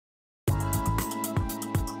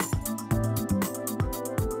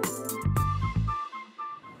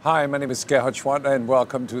Hi, my name is Gerhard Schwantner and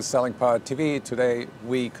welcome to Selling Power TV. Today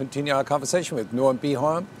we continue our conversation with Norm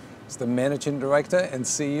Bihorn. He's the Managing Director and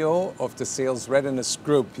CEO of the Sales Readiness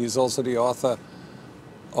Group. He's also the author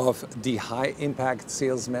of the High Impact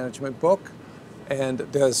Sales Management book. And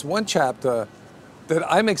there's one chapter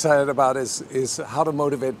that I'm excited about is how to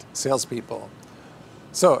motivate salespeople.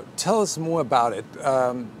 So tell us more about it.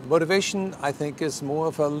 Motivation, I think, is more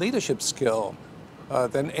of a leadership skill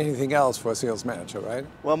than anything else for a sales manager, right?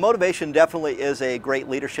 Well, motivation definitely is a great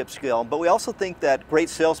leadership skill, but we also think that great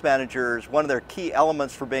sales managers, one of their key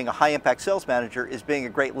elements for being a high impact sales manager is being a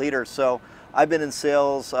great leader. So I've been in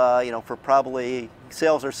sales, for probably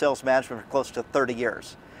sales or sales management for close to 30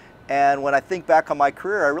 years. And when I think back on my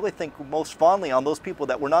career, I really think most fondly on those people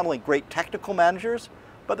that were not only great technical managers,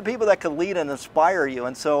 but the people that could lead and inspire you.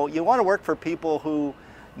 And so you want to work for people who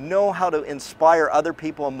know how to inspire other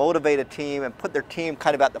people and motivate a team and put their team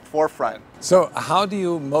kind of at the forefront. So how do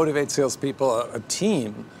you motivate salespeople, a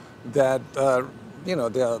team that,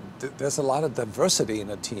 there's a lot of diversity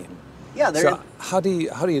in a team? Yeah. So how do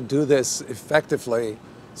you do this effectively?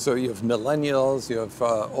 So you have millennials, you have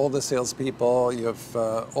older salespeople, you have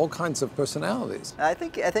all kinds of personalities. I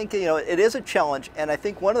think it is a challenge, and I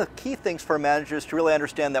think one of the key things for a manager is to really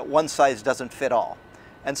understand that one size doesn't fit all.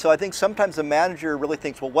 And so I think sometimes the manager really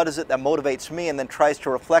thinks, well, what is it that motivates me, and then tries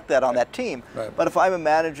to reflect that on that team. Right. But if I'm a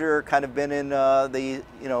manager, kind of been in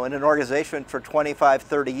in an organization for 25,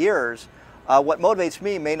 30 years, what motivates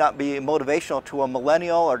me may not be motivational to a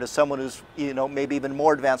millennial or to someone who's maybe even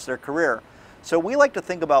more advanced in their career. So we like to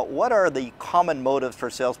think about what are the common motives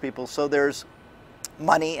for salespeople. So there's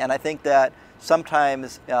money, and I think that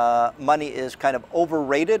sometimes money is kind of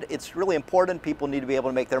overrated. It's really important. People need to be able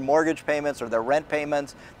to make their mortgage payments or their rent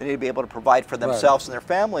payments. They need to be able to provide for themselves and their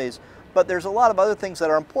families. But there's a lot of other things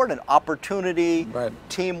that are important. Opportunity,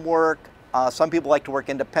 teamwork. Some people like to work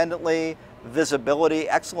independently, visibility,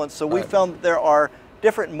 excellence. So we found that there are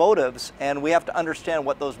different motives, and we have to understand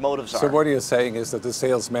what those motives are. So what you're saying is that the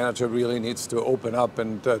sales manager really needs to open up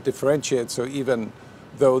and differentiate, so even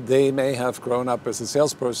though they may have grown up as a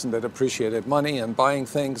salesperson that appreciated money and buying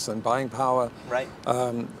things and buying power,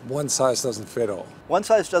 one size doesn't fit all. One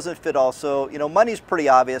size doesn't fit all. So, money's pretty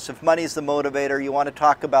obvious. If money's the motivator, you want to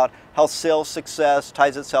talk about how sales success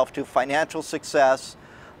ties itself to financial success.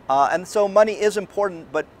 And so money is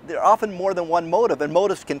important, but there are often more than one motive, and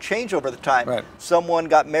motives can change over the time. Right. Someone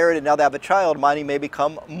got married and now they have a child, money may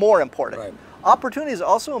become more important. Right. Opportunity is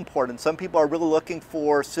also important. Some people are really looking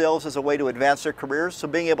for sales as a way to advance their careers, so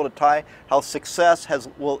being able to tie how success has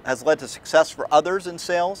led to success for others in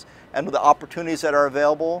sales and the opportunities that are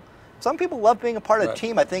available. Some people love being a part of a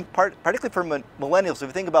team. I think particularly for millennials, if you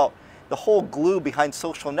think about the whole glue behind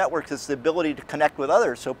social networks is the ability to connect with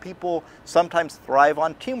others. So people sometimes thrive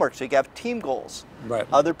on teamwork, so you have team goals. Right.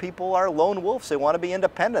 Other people are lone wolves, they want to be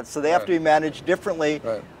independent, so they have to be managed differently.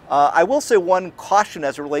 Right. I will say one caution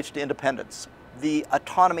as it relates to independence. The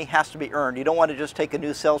autonomy has to be earned. You don't want to just take a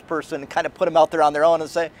new salesperson and kind of put them out there on their own and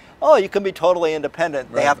say, oh, you can be totally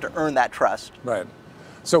independent. They have to earn that trust. Right.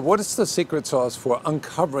 So what is the secret sauce for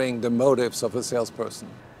uncovering the motives of a salesperson?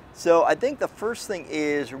 So I think the first thing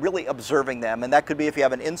is really observing them, and that could be if you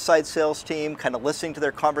have an inside sales team, kind of listening to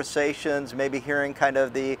their conversations, maybe hearing kind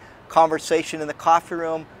of the conversation in the coffee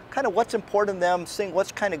room, kind of what's important to them, seeing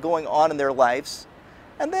what's kind of going on in their lives.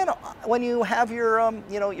 And then when you have your,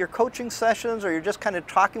 your coaching sessions, or you're just kind of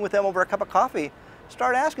talking with them over a cup of coffee,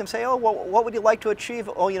 start asking them, say, oh, well, what would you like to achieve,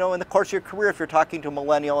 in the course of your career if you're talking to a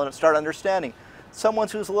millennial, and start understanding. Someone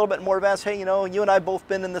who's a little bit more advanced, hey, you and I both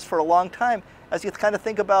been in this for a long time. As you kind of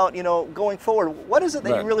think about, going forward, what is it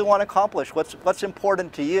that you really want to accomplish? What's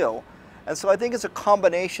important to you? And so I think it's a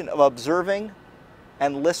combination of observing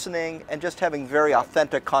and listening and just having very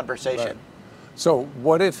authentic conversation. Right. So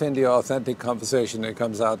what if in the authentic conversation it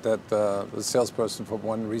comes out that the salesperson, for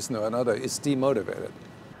one reason or another, is demotivated?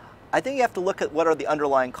 I think you have to look at what are the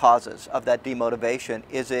underlying causes of that demotivation.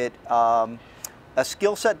 Is it a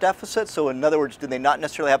skill set deficit? So in other words, do they not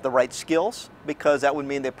necessarily have the right skills? Because that would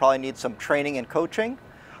mean they probably need some training and coaching.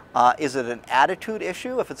 Is it an attitude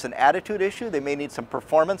issue? If it's an attitude issue, they may need some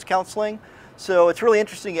performance counseling. So it's really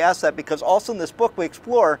interesting you ask that, because also in this book we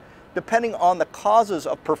explore, depending on the causes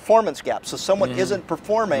of performance gaps. So someone isn't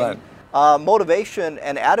performing, motivation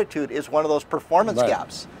and attitude is one of those performance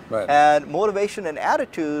gaps. Right. And motivation and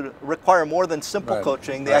attitude require more than simple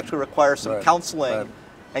coaching. They actually require some counseling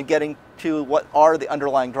and getting to what are the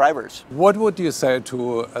underlying drivers. What would you say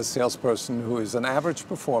to a salesperson who is an average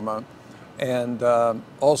performer and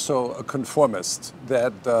also a conformist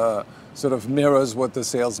that sort of mirrors what the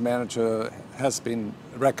sales manager has been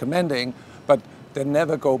recommending, but they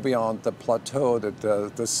never go beyond the plateau,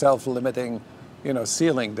 the self-limiting,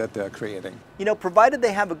 ceiling that they're creating. Provided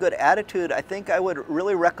they have a good attitude, I think I would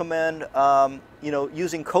really recommend,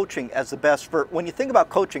 using coaching as the best. When you think about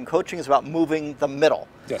coaching, coaching is about moving the middle.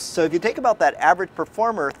 Yes. So if you think about that average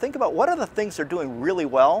performer, think about what are the things they're doing really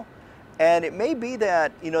well. And it may be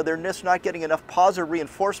that, they're just not getting enough positive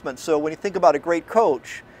reinforcement. So when you think about a great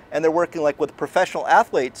coach and they're working like with professional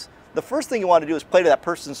athletes, the first thing you want to do is play to that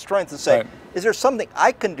person's strength and say, right. Is there something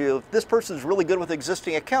I can do? If this person's really good with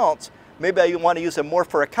existing accounts, maybe I want to use them more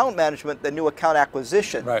for account management than new account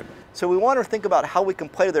acquisition. Right. So we want to think about how we can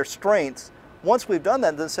play to their strengths. Once we've done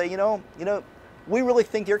that, then say, we really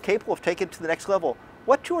think you're capable of taking it to the next level.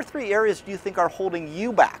 What 2 or 3 areas do you think are holding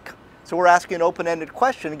you back? So we're asking an open-ended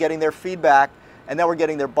question and getting their feedback, and now we're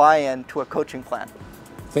getting their buy-in to a coaching plan.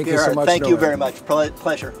 Thank you so much, Thank you Norman. very much.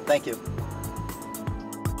 Pleasure. Thank you.